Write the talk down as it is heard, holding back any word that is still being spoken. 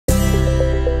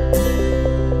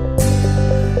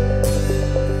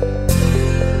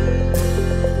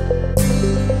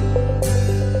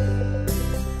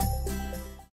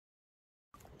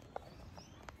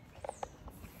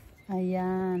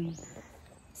Ayan.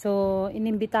 So,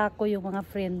 inimbita ko yung mga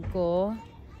friend ko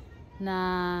na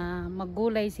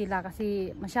maggulay sila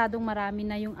kasi masyadong marami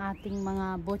na yung ating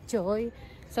mga botchoy.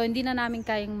 So, hindi na namin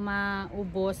kayang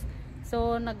maubos.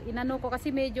 So, inano ko kasi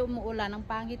medyo umuulan. Ang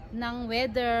pangit ng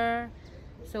weather.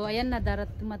 So, ayan na,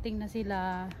 dumating na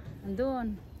sila.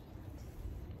 Andun.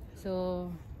 So,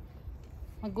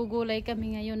 maggugulay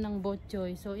kami ngayon ng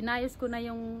botchoy. So, inayos ko na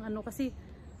yung ano kasi,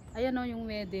 ayan o yung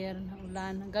weather na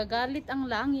ulan. Gagalit ang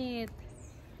langit.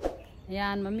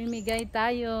 Ayan, mamimigay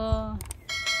tayo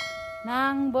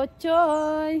ng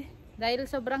botchoy. Dahil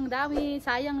sobrang dami,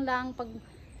 sayang lang pag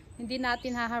hindi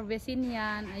natin haharvestin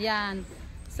yan. Ayan.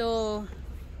 So,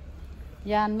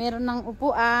 yan, meron ng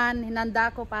upuan. Hinanda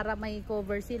ko para may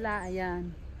cover sila. Ayan.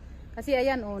 Kasi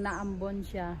ayan, oh, naambon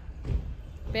siya.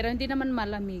 Pero hindi naman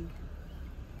malamig.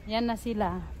 Ayan na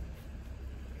sila.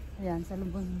 Ayan,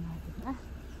 salubungin natin. Ah,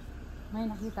 may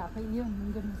nakita ko yun.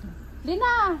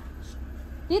 Lina!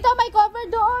 Dito may cover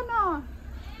doon, oh.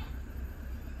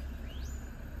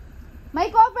 May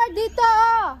cover dito,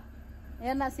 oh.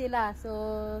 Ayan na sila. So,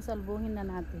 salubungin na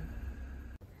natin.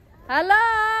 Hello!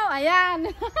 Ayan.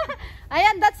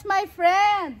 Ayan, that's my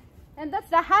friend. And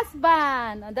that's the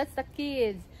husband. And that's the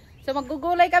kids. So,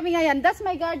 maggugulay kami ngayon. That's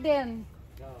my garden.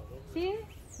 See?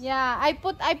 Yeah, I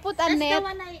put a net. That's the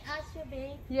one I asked you,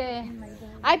 babe. Yeah.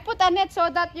 Oh, I put a net so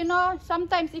that, you know,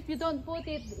 sometimes if you don't put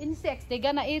it, insects, they're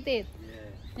gonna eat it.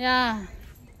 Yeah.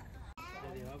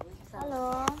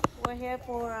 Hello. We're here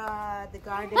for the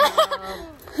garden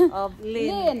of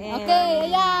Lhyne. Okay,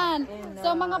 ayan.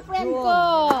 So, mga friend ko.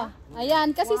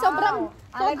 Ayan, kasi sobrang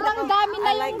dami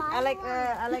na yung... I like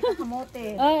a kamote.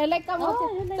 I like kamote.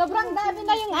 Sobrang dami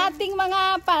na yung ating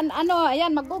mga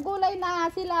ayan, maggugulay na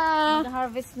sila.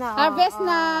 Mag-harvest na. Harvest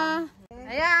na.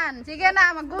 Ayan, sige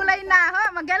na, maggulay na.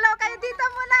 Mag-hello kayo dito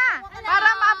muna.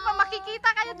 Para makikita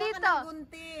kayo dito.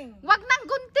 Wag nang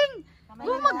gunting.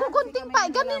 Maggugunting pa.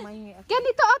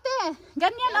 Ganito, ate.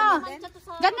 Ganyan, oh.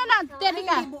 Ganyan na, teli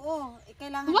ka.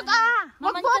 Wag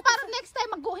wag po para next time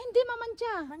hindi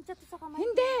mamantya. Mantya to sa kamay.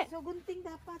 Hindi. So gunting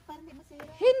dapat para hindi masira.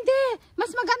 Hindi,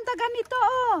 mas maganda ganito,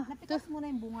 oh. Napitas mo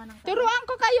na yung bunga ng turuan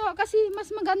ko kayo kasi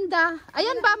mas maganda.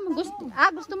 Ayan ba,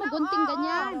 gusto mo gunting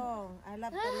ganyan. I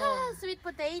love talong. Sweet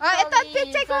potato. Ito,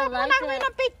 pichay ko muna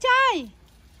ng pichay.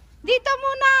 Dito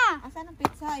muna. Asan ang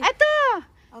pichay? Ito.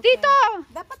 Okay. Dito.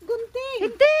 Dapat gunting.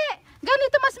 Hindi.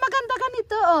 Ganito mas maganda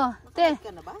ganito, oh. Te.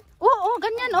 Ka na ba? Oo,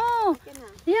 ganyan, oh.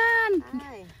 Yan.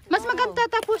 Mas maganda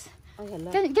tapos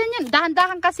ganyan,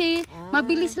 dahan-dahan kasi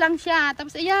mabilis lang siya.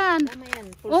 Tapos ayan.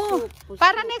 Oh,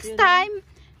 para next time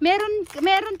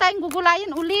meron tayong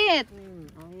gugulayan ulit.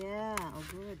 Oh yeah, oh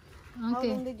good.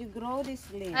 Okay. How long did you grow this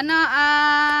Lhyne?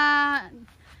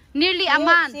 Nearly a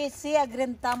month. See a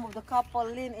green thumb of the couple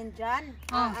Lhyne and John.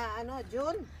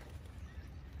 June.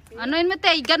 Anoin mo, te,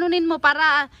 ganunin mo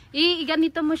para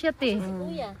ganito mo siya, te.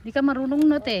 Hindi ka marunong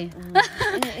no, te.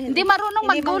 Hindi marunong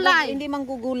maggulay. Hindi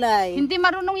manggugulay. Hindi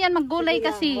marunong yan maggulay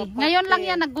kasi. Ngayon lang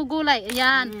yan naggugulay.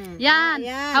 Ayan. Yan.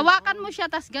 Hawakan mo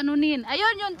siya tas ganunin.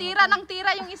 Ayun, yung tira ng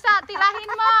tira yung isa.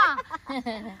 Tirahin mo.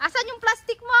 Asan yung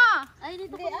plastic mo? Ay,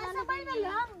 dito ko sabay na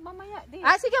lang. Mamaya.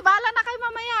 Sige, bahala na kayo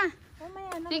mamaya.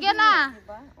 Sige na.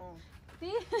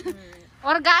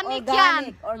 Organic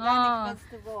yan. Organic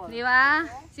vegetable. Di ba?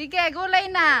 Sige, gulay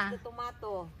na.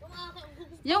 Tomato.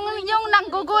 Yung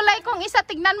nanggugulay kong isa,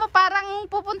 tignan mo parang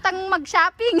pupuntang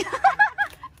mag-shopping.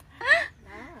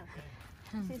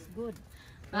 This is good.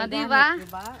 Di ba?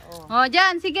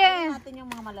 Diyan, sige.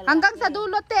 Hanggang sa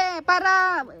dulot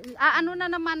para ano na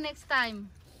naman next time.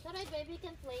 Sorry, baby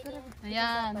can play there.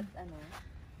 Ayan.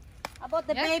 About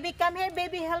the baby, come here,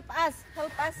 baby, help us.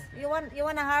 Help us. You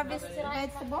wanna harvest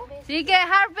vegetable? Sige,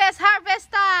 harvest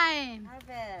time.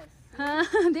 Harvest.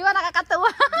 Di ba nakakatuwa?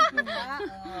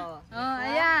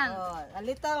 Ayan. A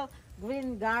little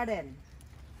green garden.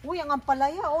 Uy, ang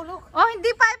ampalaya, look.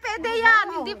 Hindi pa pwede yan.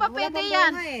 Hindi pa pwede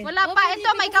yan. Wala pa. Ito,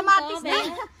 may kamatis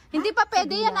din. Hindi pa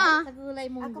pwede yan, Nagulay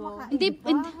munggo. Hindi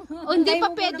pa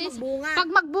pwede. Pag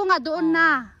magbunga, doon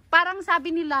na. Parang sabi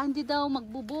nila, hindi daw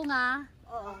magbubunga.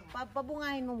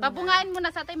 Pabungahin mo muna. Pabungahin mo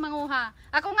na sa ating manguha.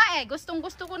 Ako nga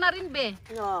gustong-gusto ko na rin, be.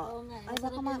 Ay,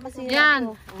 baka masira.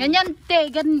 Yan. Ganyan,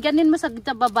 te. Ganin mo sa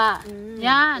baba.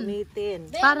 Yan. Umitin.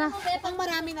 Para. Ang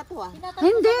marami na to,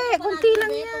 Hindi, kunti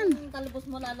lang yan. Talbos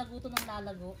mo, lalago to ng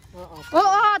lalago.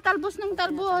 Oo, talbos ng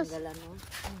talbos.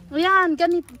 Yan,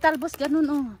 ganit, talbos, ganun,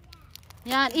 oh.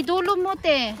 Yan, idulo mo,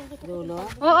 te. Dulo?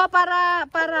 Oo, para.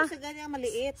 Sa ganyan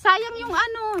maliit. Sayang yung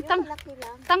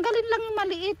tanggalin lang yung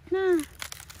maliit na.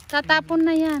 Tatapon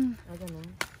na yan.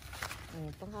 Ganun.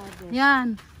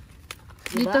 Yan.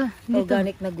 Dito, dito.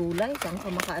 Organic na gulay. Saan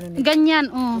ka makaano nito? Ganyan,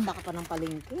 oh. Punta ka pa ng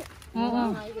palengke. Oo.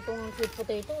 Itong sweet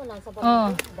potato, wala sa Oh.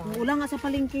 Wala nga sa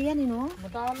palengke yan, no?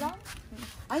 Madala.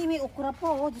 Ay, may okra po.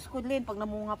 Oh, Diyos ko, Lynn. Pag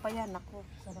namunga pa yan, ako.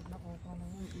 Sarap na okra na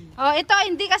yan. Oh, ito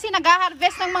hindi kasi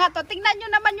nag-harvest ng mga to. Tingnan nyo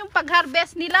naman yung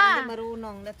pag-harvest Hindi nila.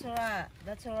 marunong. That's right.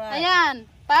 That's right. Ayan,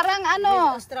 parang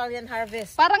ano, Australian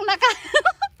harvest. parang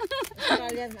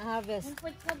Australian harvest. Ang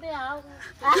pwede na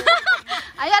ba?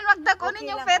 Ayan, wag na kunin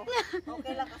yung pet niya.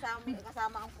 Okay lang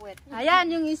kasama ang puwet. Ayan,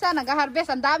 yung isa nag-harvest.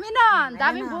 Ang dami nun.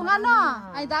 Daming bunga no.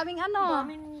 Ay, daming ano.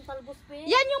 Daming talbos pa.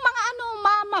 Yan yung mga ano,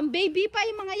 mama, baby pa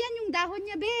yung mga yan, yung dahon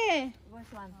niya, be.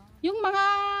 First one. Yung mga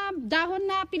dahon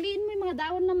na, piliin mo yung mga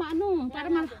dahon na maano.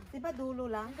 Para Diba dulo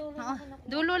lang? Oo,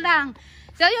 dulo lang.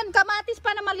 So yun, kamatis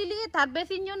pa na maliliit.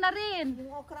 Harvestin nyo na rin.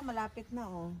 Yung okra malapit na,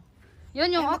 oh.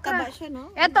 Yun yung Ay, okra. mataba siya, no?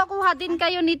 Eto, kuha din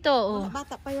kayo nito. Oh.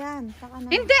 Bata pa yan. Saka na.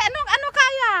 Hindi, ano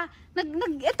kaya?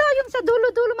 Ito yung sa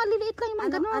dulo-dulo, maliliit lang yung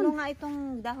mga ganun. Ano nga itong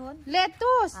dahon?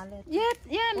 Lettuce. Lettuce.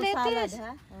 Yan, Pang lettuce. salad,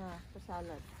 ha? Pang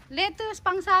salad. Lettuce,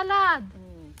 pang salad.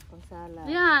 Pang salad.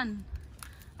 Yan.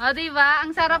 O, diba?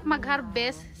 Ang sarap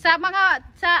mag-harvest. Sa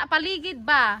paligid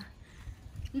ba?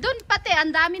 Doon pati, ang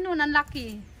dami nun, ang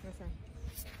laki. Nasaan?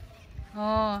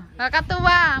 Oh,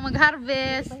 kakatuwa,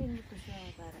 mag-harvest. Hindi ko siya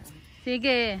para.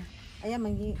 Sige. Ayan,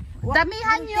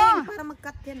 Damihan nyo. Para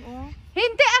mag-cut yan, oh.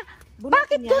 Hindi,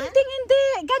 bakit Bunting yan? gunting? Hindi.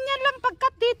 Ganyan lang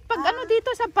pagkat dito, pag ano dito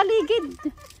sa paligid.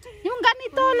 Yung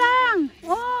ganito lang.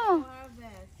 Oh.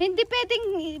 Hindi pwedeng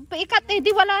ikat di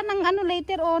wala nang ano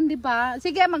later on, di ba?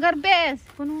 Sige, mag-harvest.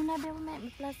 Puno na ba may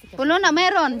plastic? Puno na,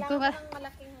 meron.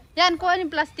 Yan, kuha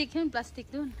yung plastic. Yung plastic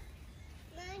dun.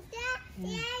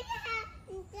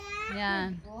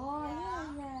 Yan.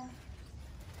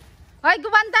 Hoy,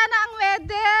 gumanda na ang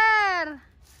weather.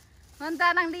 Gumanda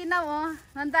ng linaw, oh.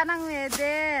 Gumanda ng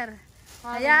weather.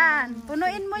 Ayan,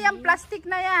 punuin mo yung plastic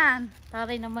na yan.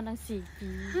 Taray naman ang siki.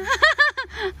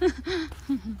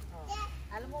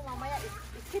 Alam mo, mamaya,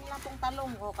 iskin lang tong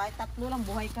talong. O, kahit tatlo lang,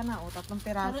 buhay ka na. O, 3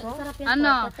 piraso. Sarap yan.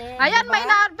 Ano? Ayan, may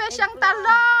na-harvest siyang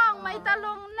talong. May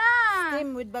talong na.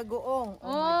 Steam with bagoong.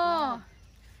 Oh.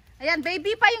 Ayan,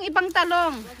 baby pa yung ibang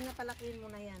talong. Huwag na palakihin mo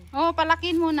na yan. Oh,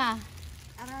 palakin mo na.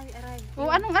 Aray. Oh,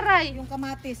 anong aray? Yung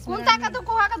kamatis. Punta ka doon,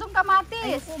 kuha ka doon kamatis.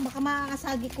 Ayoko, baka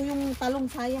makakasagi ko yung talong.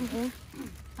 Sayang, oh.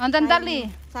 Ang dandali.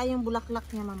 Sayang bulaklak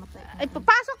niya, mamatay. Ay,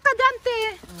 papasok ka dyan, te.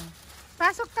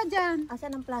 Pasok ka dyan.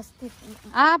 Asan ang plastic?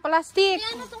 Ah, plastic. Eh,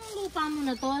 ano tong lupa mo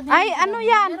na to? Ay, ano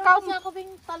yan? Meron Kau, kasi ako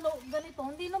bing talo, ganito.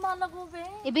 Hindi lumalago,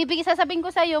 bing. ibibigay, sasabihin ko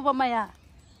sa'yo mamaya.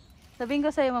 Sabihin ko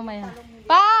sa'yo mamaya.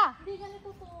 Pa! Hindi ganito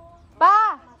to.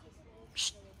 Pa!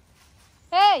 Shh!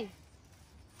 Hey!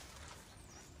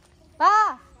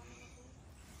 Pa!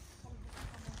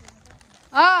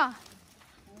 Ah!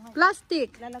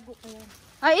 Plastic. Lalago ko yan.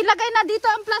 Ay, ilagay na dito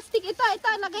ang plastic. Ito,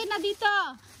 ilagay na dito.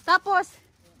 Tapos,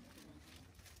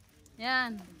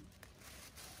 yan.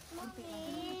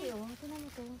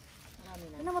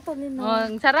 Ano mo to, Nino? Oh,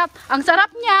 ang sarap. Ang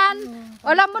sarap niyan.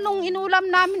 Alam mo, nung inulam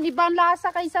namin, ibang lasa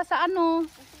kaysa sa ano.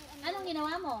 Anong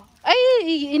ginawa mo? Ay,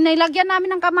 inilagyan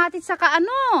namin ng kamatis sa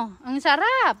ano. Ang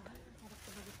sarap.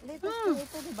 Lettuce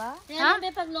ito, di ba? Ha? Yan, be,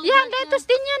 pag low Yan, blood lettuce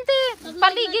din yan, te.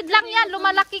 Paligid lang yan.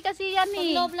 Lumalaki kasi yan Pag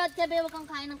eh. low blood ka, be, huwag kang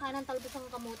kain ng talbos ng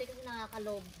kamote kasi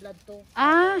nakaka-low blood to.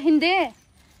 Ah, hindi.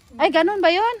 Ay, ganun ba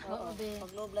yun? Oo, be.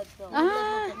 Pag low blood ko.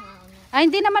 Ah. Ay,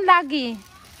 hindi naman lagi.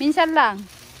 Minsan lang.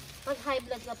 Pag high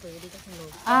blood ka, pwede kasi low.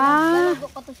 Ah. Lalago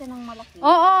pa to siya ng malaki.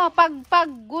 Oo, pag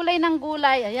gulay ng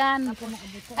gulay. Ayan.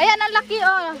 Ayan, ang laki,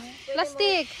 oh.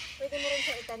 Plastic. Pwede mo rin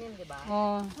siya itanim, di ba?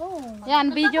 Oh. Oo. Yan,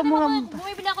 video mo.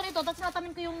 Bumibili ako nito, tapos natamin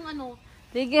ko yung ano,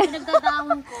 Sige.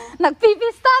 nagdadahon ko.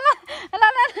 Nagpipista na.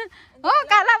 Oh,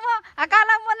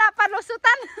 akala mo na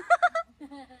palusutan.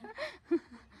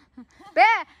 Be,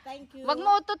 Thank you. wag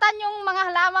mo ututan yung mga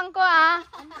halaman ko, ha.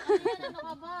 Ano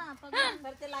ka ba? Pag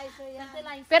Fertilizer yan.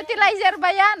 Fertilizer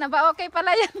ba yan? Aba, okay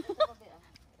pala yan.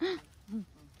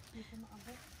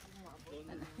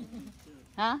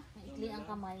 Ha? maikli ang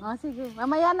kamay. Oh, sige.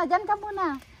 Mamaya na, dyan ka muna.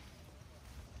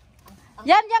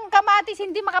 Yan, yung kamatis,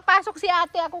 hindi makapasok si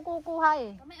ate. Ako kukuha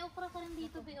eh. May okra ka rin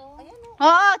dito, be, oh. Ayan, oh.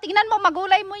 Oo, tingnan mo,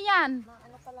 magulay mo yan.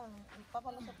 Ano pa lang.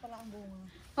 Papalusot pa lang ang bunga.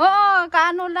 Oo,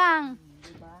 kaano lang.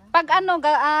 Diba? Pag ano,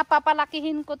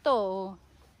 papalakihin ko to.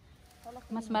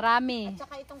 Mas marami. At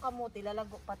saka itong kamuti,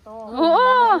 lalago pa to.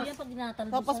 Oo. Yan pag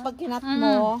ginatalbos. Tapos pag kinat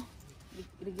mo,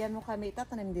 bigyan mo kami,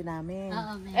 tatanim din namin.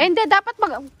 Oo, be. Eh, hindi, dapat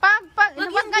wag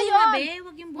Wag ngayon.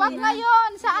 Wag yung Wag ngayon,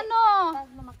 sa ano.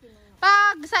 Pag lumaki na.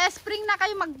 Pag sa spring na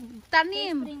kayo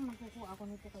magtanim. Spring, magkukuha ako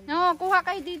nito kayo. Oo, kuha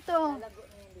kayo dito. Lalago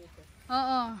na yan dito.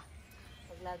 Oo.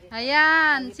 Pag lagi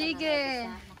Ayan, lagi pa sige.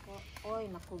 nakakita, Nako, oy,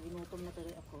 naku, ginutom na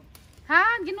tuloy ako.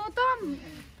 Ha? Ginutom?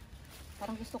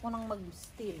 Parang gusto ko nang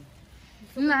mag-steam.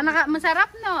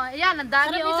 Masarap, no? Ayan, ang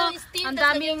dami, Sarap oh. yung steam, Ang tas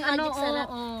daming, lagyan ano, magic sarap.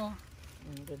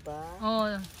 Diba? Oh.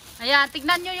 Ayan,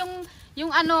 tignan nyo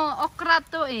yung ano, okra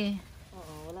to, eh.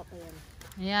 Oo, wala pa yan.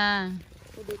 Ayan.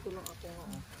 So, dito lang ako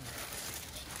nga.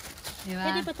 Diba?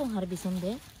 Pwede ba itong harvestan,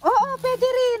 be? Oo, pwede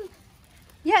rin.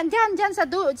 Yan, dyan, sa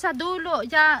dulo.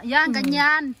 Yan,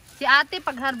 ganyan. Si ate,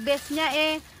 pag harvest niya,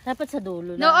 eh. Dapat sa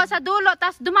dulo lang. Oo, sa dulo.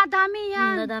 Tapos dumadami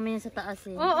yan. Nadami yan sa taas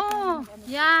eh. Oo,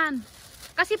 yan.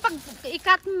 Kasi pag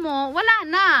ikat mo, wala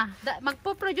na.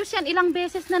 Magpo-produce yan ilang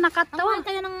beses na nakat to. Ang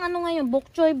kaya ng ano ngayon,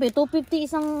 bok choy, be. 250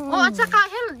 isang... Oh, at saka,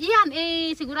 yan,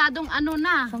 eh, siguradong ano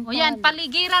na. O yan,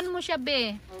 paligiran mo siya,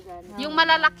 be. Yung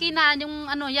malalaki na, yung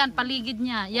ano, yan, paligid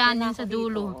niya. Yan, yung sa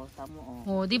dulo.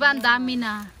 Oh, di ba, ang dami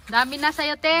na. Dami na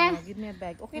sa'yo, te. Give me a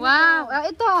bag. Okay Wow,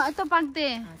 ito pang,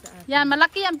 te. Yan,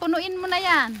 malaki yan, punuin mo na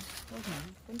yan.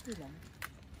 Kunti lang.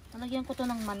 Malagyan ko to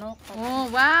ng manok. Oh,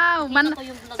 wow.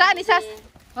 Saan isas?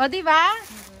 O, di ba?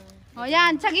 O,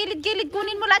 yan, sa gilid-gilid,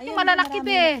 kunin mo lahat yung malalaki,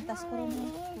 be.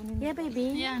 Yeah,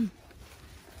 baby. Yan.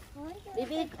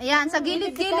 Baby, Ayan, sa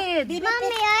gilid-gilid.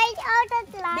 Mommy, I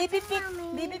ordered last. Baby pick.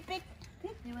 Baby pick.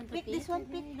 Pick this one,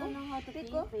 pick. don't know how to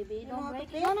pick, baby. Don't break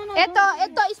it.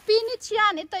 Ito, spinach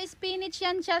yan. Ito, spinach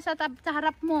yan siya sa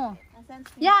harap mo.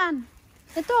 Yan.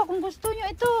 Ito, kung gusto nyo,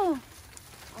 ito.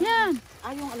 Yan.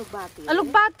 Yung alugbati.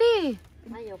 Alugbati.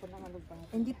 Ayaw ko ng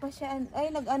alugbati. Hindi pa siya,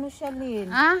 nag-ano siya, Lynn.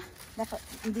 Ha? Dapat,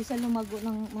 hindi siya lumago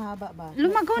ng mahaba ba?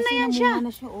 Lumago na yan siya. Namunga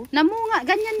na siya, oh. Namunga.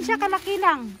 Ganyan siya, kalaki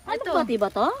lang. Alugbati ba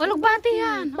to? Alugbati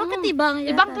yan. Bakit Oo. ibang?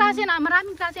 Ibang klase na.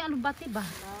 Maraming klase ang alugbati ba?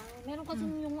 Meron kasi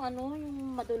yung ano, yung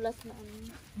madulas na ano.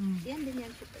 Yan din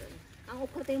yan. Ang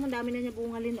okra tayo mo, dami na niya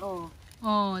bunga, Lynn, oh.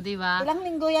 Oh, di ba? Ilang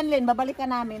linggo yan, Lynn? Babalikan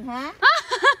namin, ha?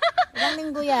 Ilang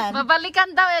linggo yan?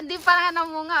 Babalikan daw, hindi pa nga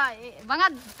namunga. Mga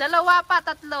 2 pa,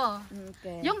 3.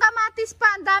 Okay. Yung kamatis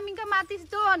pa, ang daming kamatis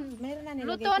doon. Meron na,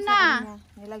 nilagay Luto ko na. sa kanya.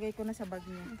 Nilagay ko na sa bag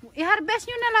niya. I-harvest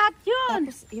nyo na lahat yun.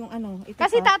 Tapos yung ano, ito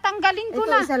Kasi pa. tatanggalin ko Ito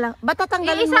na. isa lang. Ba't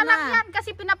tatanggalin Isa mo lang na? yan kasi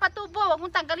pinapatubo. Huwag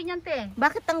mong tanggalin yan, te.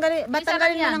 Bakit tanggalin? Ba't Isa lang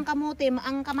tanggalin mo yan. ng kamuti?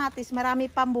 Ang kamatis, marami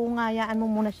pang bunga. Hayaan mo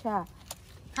muna siya.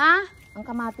 Ha? Ang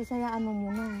kamatis, hayaan mo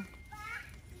muna.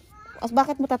 As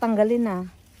bakit mo tatanggalin na?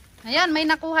 Ayan, may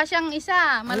nakuha siyang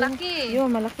isa. Malaki. Yun,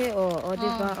 malaki, oh. Oh, di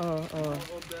ba? Oh.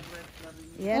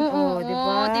 Yan, Oo, di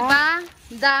ba? di ba?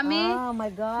 Dami. Oh my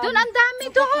God. Doon, ang dami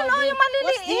doon. Oh, yung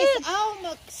maliliit. Oh,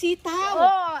 sitaw.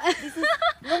 Oh. This is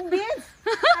yung beans.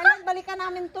 Kailan balikan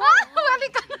namin to?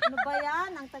 Balikan. Ano ba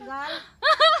yan? Ang tagal.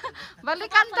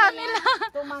 Balikan ta nila.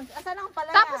 2 months. Asan ang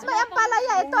palaya? Tapos may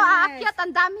ampalaya. Ito, aakyat.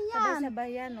 Ang dami yan. Sabay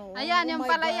yan, oh. Ayan, yung my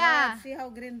palaya. God. See how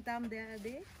green thumb there,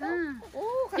 Adi? Ah.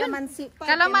 Oh, kalamansi pa.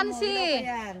 Kalamansi. Tingnan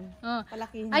mo, yan. Oh.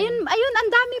 Palakihin. Ayun, ang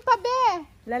dami pa, be.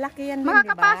 Lalaki yan, Mga din, di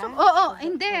ba? kapasok. Oo,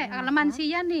 hindi. Kalamansi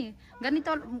yan eh.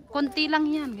 Ganito, konti lang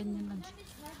yan. Ganyan lang siya.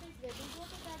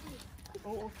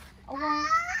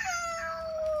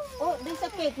 Oh, there's a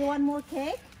cake. You want more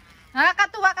cake?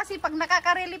 Nakakatuwa kasi pag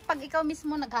nakaka-relief pag ikaw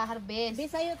mismo nag-harvest. Be,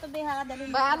 sa'yo to, be, ha? Dali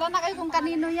mo. Bahala na kayo kung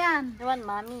kanino yan. Iwan,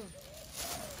 mami.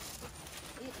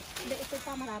 Ito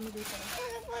pa, marami dito.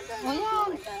 O yan.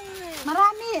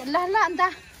 Marami. Lala, anda.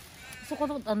 Gusto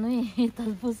ko ano eh,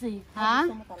 talbos eh. Ha?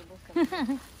 Talbos.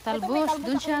 Talbos.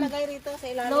 Doon siya. Ilagay rito sa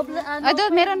ilalim. Loob na ano. Ay,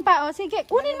 doon, meron pa. O, sige.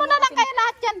 Kunin mo na lang kayo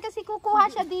lahat yan kasi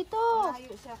kukuha siya dito.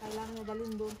 Layo siya. Kailangan mo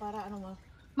dalhin doon para ano nga.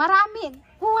 Marami.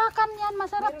 Kuha kan yan.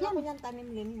 Masarap Meron yan. ako niyang tanim,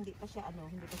 Lynn. Hindi pa siya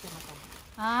matang.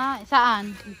 Ah,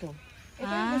 saan? Ito.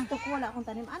 Ito yung gusto ko. Wala akong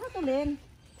tanim. Ano to, Lynn?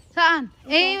 Saan?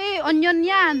 Onion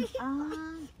yan.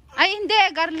 Ay, hindi.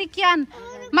 Garlic yan.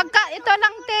 Ito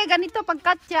lang, te. Ganito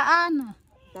pagkatyaan.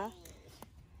 Ito?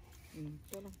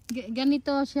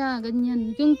 Ganito siya.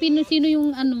 Ganyan. Yung sino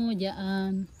yung ano,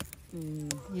 dyan.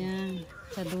 Yan.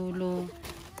 Sa dulo.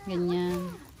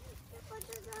 Ganyan.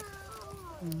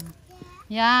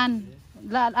 Yan.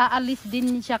 Aalis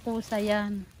din siya kusa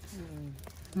yan.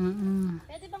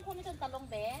 Pwede bang kunin itong talong,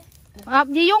 be?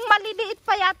 Yung maliliit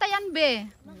pa yata yan, be.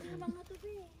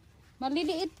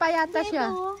 Maliliit pa yata siya.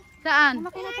 Saan?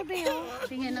 Malaki na to, be.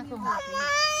 Tingin ako.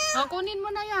 O, kunin mo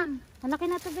na yan. Malaki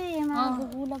na to, be.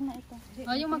 Magugulang na ito.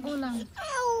 O, yung magulang.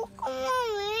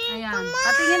 Ayan.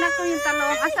 Patingin ako yung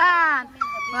talong. Asan?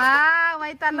 Wow,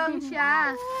 may talong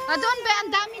siya. O, doon, be.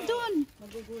 Ang dami doon.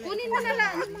 Kunin mo na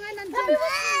lang. Yung mga nandun.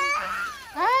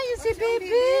 Ay, yung si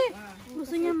baby.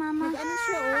 Gusto niya, mama. Ano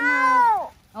siya,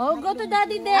 oh? Oh, go to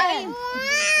daddy then.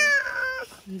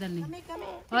 Ang dali.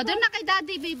 O, doon na kay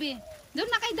daddy, baby. Doon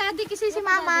na kay daddy kasi si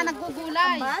mama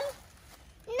naggugulay.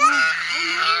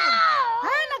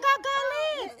 Ay,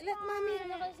 nagagalit. Let mommy.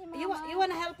 You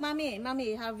wanna help mommy?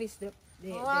 Mommy harvest the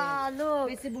Wow,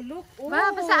 look. Vegetable, look. Ba,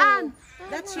 saan?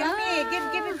 That's yummy.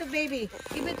 Give it to baby.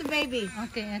 Give it to baby.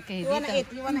 Okay. You wanna eat?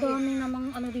 You wanna Ang eat? dami namang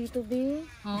ano dito, be.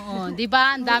 Oo, di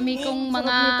ba? Ang dami kong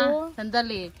mga... nito.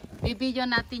 Sandali. Bibidyo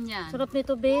natin yan. Sarap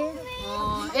nito, be.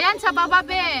 Oh, ayan, sa baba,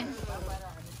 be.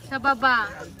 Sa baba.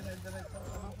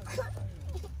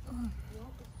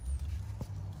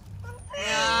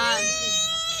 Ayan.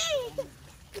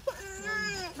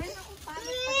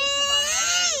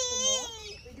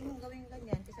 Pwede mong gawin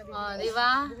ganyan. Sabi mo, Oh, di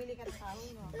ba? bumili ka ng kahoy,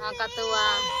 no? Nakakatuwa.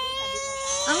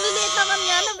 Ang liliit naman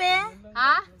niya, ano, be?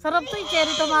 Ha? Sarap to,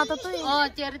 cherry tomato to, eh. Oh,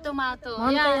 cherry tomato.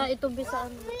 Mahal Ayan. kaya ito, be,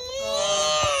 saan?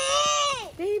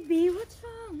 Baby, what's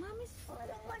wrong? Mommy's...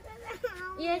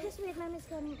 Yeah, just wait, mommy's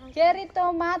coming out. Cherry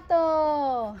tomato.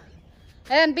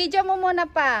 Ayan, video mo muna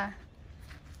pa.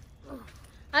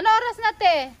 Ano oras na,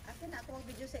 te? Akin na ako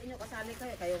video sa inyo. Kasali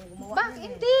kayo. Kayong gumawa. Bak,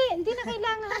 hindi na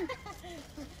kailangan.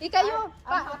 Ikayo,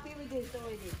 I'm happy with this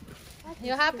already.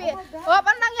 you happy? Oh,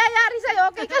 paano nangyayari sa'yo?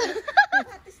 Okay ka?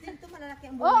 Kamatis din to. Malalaki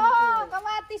ang Oo,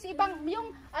 kamatis. Ibang, yung,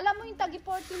 alam mo yung tagi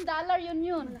 $14,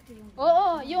 yun. Oo,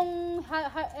 yung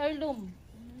heirloom.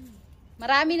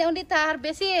 Marami na ulit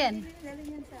harvestin.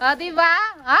 Ah, diba?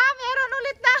 Ah, meron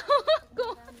ulit na ako.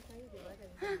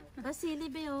 Pasili,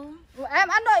 be, oh.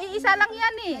 Ano, iisa lang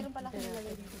yan eh.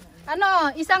 Ano,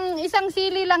 isang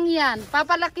sili lang yan.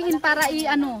 Papalakihin para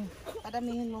ano.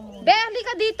 Padamihin mo muna. Be,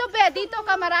 halika dito, be. Dito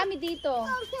ka, marami dito.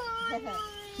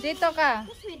 Dito ka.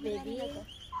 Sweet, baby.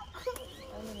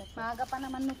 Maaga pa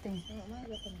naman nito eh.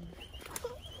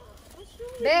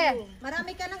 Be,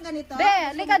 Marami ka ng ganito? be,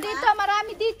 halika dito,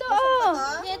 marami dito. Oh.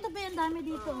 Yeah, ito, be, ang dami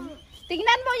dito.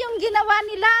 Tingnan mo yung ginawa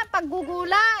nila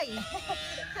paggugulay.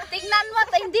 Tingnan mo,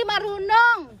 hindi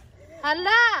marunong.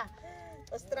 Hala,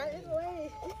 Australian way.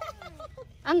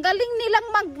 ang galing nilang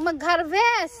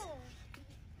mag-harvest.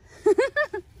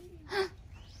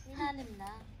 Ilalim na.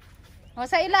 O,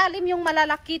 sa ilalim yung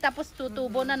malalaki, tapos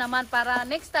tutubo na naman para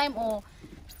next time,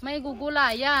 may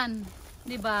gugulayan.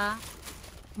 Diba?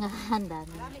 Handa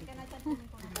na.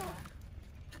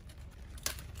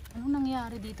 Anong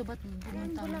nangyari dito? Ba't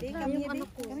pumunta na? Yung ano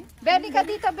ko. Be, ka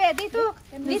dito, be.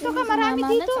 Dito ka, marami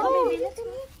dito. Oh.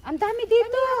 Ang dami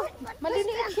dito.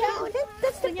 Maliliit siya.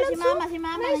 Gusto niya si mama.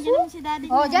 Nandiyan naman si daddy.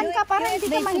 Oh, dyan ka para hindi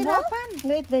ka mahirapan.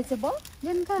 You eat vegetable?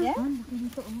 Dyan ka.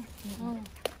 Oh.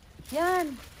 Yan.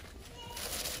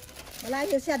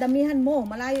 Malayo siya. Damihan mo.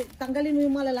 Malayo. Tanggalin mo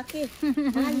yung malalaki.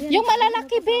 Yung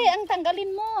malalaki, be, ang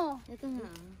tanggalin mo. Ito nga.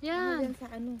 Yan. Yan sa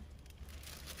ano.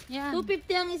 Yan.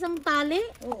 250 ang isang tali.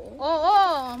 Oo,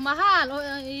 mahal.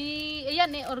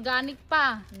 Ayan eh, organic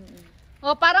pa.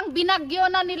 O, parang binagyo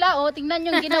na nila. O, tingnan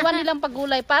yung ginawa nilang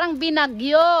paggulay. Parang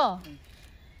binagyo.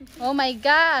 Oh my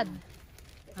God.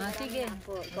 Ah, sige.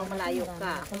 Ikaw malayo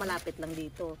ka. Ako malapit lang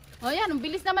dito. O, yan. Ang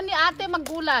bilis naman ni ate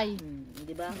maggulay.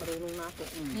 Di ba? Marunong na ako.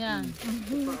 Yan.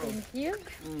 Thank you.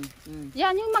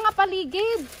 Yan, yung mga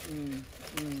paligid.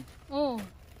 Oh.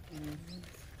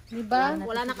 Diba?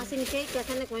 Wala na kasing cake.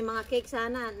 Kasi may mga cake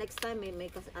sana. Next time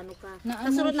may ano ka. Na ano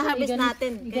Kasunod na siya, harvest iganit-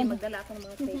 natin. Kaya magdala ako ng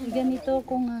mga cake. Ganito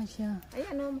ko nga siya.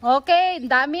 Ayan o. Okay,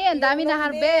 ang dami na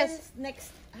harvest.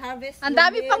 Next harvest. Ang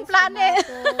dami pang plane.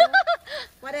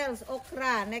 What else?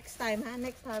 Okra. Next time ha?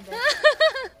 Next harvest.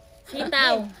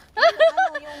 Sitaw.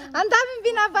 Ang daming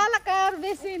binabalak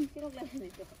harvestin.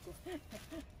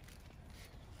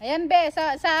 Ayan, be,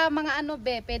 sa mga ano,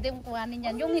 be, pwede mong kuhanin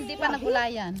yan. Yung hindi pa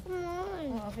nagulayan.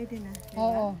 Oo, pwede na.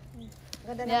 Oo.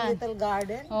 Ganda Yan. ng little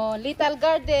garden. Oh, little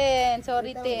garden.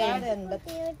 Sorry, Little te. garden. But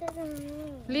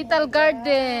Little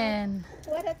garden.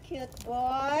 what a cute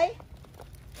boy.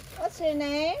 What's your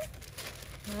name?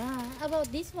 About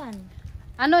this one.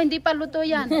 Ano, hindi pa luto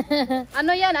yan.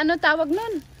 Ano yan? Ano tawag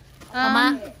nun?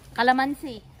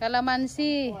 Kalamansi.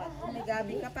 Kalamansi. May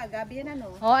gabi ka pa. Gabi yan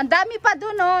ano? Oh, ang dami pa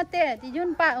dun, oh, te.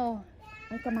 Yun pa, oh.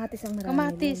 Ay, kamatis ang marami.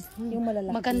 Kamatis. Yung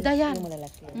malalaki. Maganda yan. Yung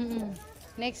malalaki.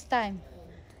 Next time.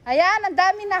 Ayan, ang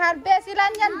dami na harvest.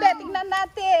 Ilan yan, be? Tingnan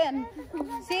natin.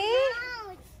 See?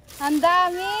 Ang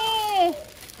dami.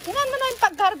 Tingnan mo na yung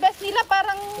pag-harvest nila.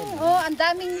 Parang, oh, ang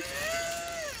daming,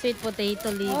 Sweet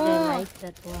potato liver. Oh. Like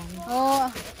that one. oh,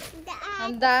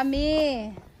 ang dami.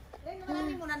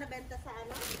 Marami mo na nabenta sa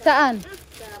ano? Saan?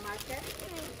 Sa market?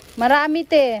 Marami,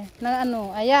 te. Na ano,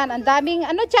 ayan, ang daming,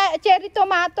 ano, cherry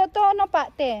tomato to, ano pa,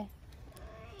 te?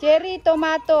 Cherry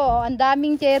tomato. Ang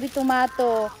daming cherry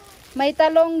tomato. May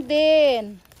talong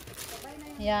din.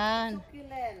 Yan.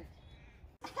 Succulent.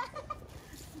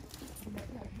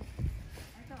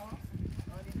 Ito oh.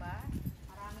 O, diba?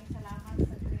 Maraming salamat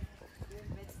sa green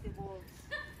vegetables.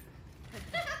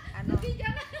 Ano?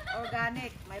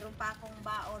 organic. Mayroon pa akong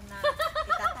baon na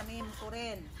itatanim ko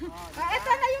rin. Oh, Ito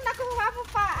na yung nakuha mo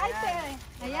pa. Ay,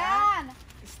 ayan.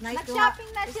 It's nice Nag-shopping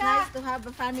na it's siya. nice to have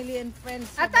a family and friends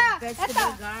sa Ito, vegetable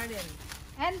ito. garden.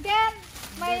 And then,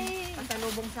 may...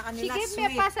 Pasalubong sa kanila, She gave me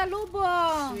sweet.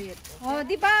 pasalubong. Sweet. Oh,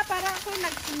 di ba? Parang ako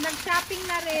nag-shopping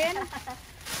na rin.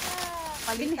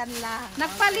 Palitan lang.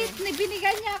 Nagpalit,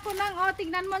 binigay niya ako ng, oh,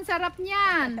 tingnan mo, ang sarap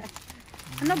niyan.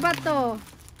 Ano ba to?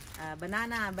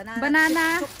 Banana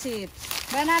Banana? chips.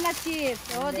 Banana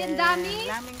chips. Oh, din dami.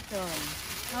 Lamington.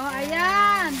 Oh,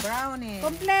 ayan. Brownie.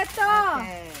 Kompleto.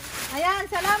 Okay. Ayan,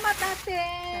 salamat ate.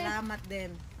 Salamat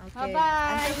din. Okay. Bye-bye.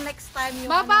 Until next time yung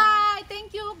Bye-bye. Thank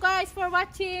you guys for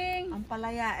watching. ang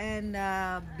palaya and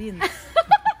beans.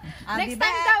 I'll Next be time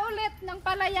back. daw ulit ng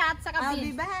palaya at saka I'll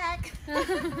be beans. back.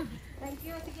 Thank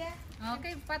you. Sige.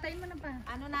 Okay, patayin mo na pa.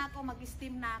 Ano na ako,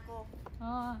 mag-steam na ako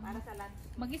Oh. para sa lunch.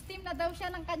 Mag-steam na daw siya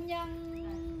ng kanyang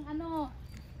ano,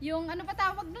 yung ano pa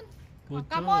tawag nun? Botchoy.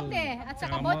 Kamote at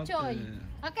saka Kamote. botchoy.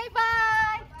 Okay,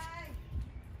 bye!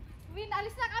 Win,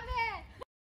 alis na kami!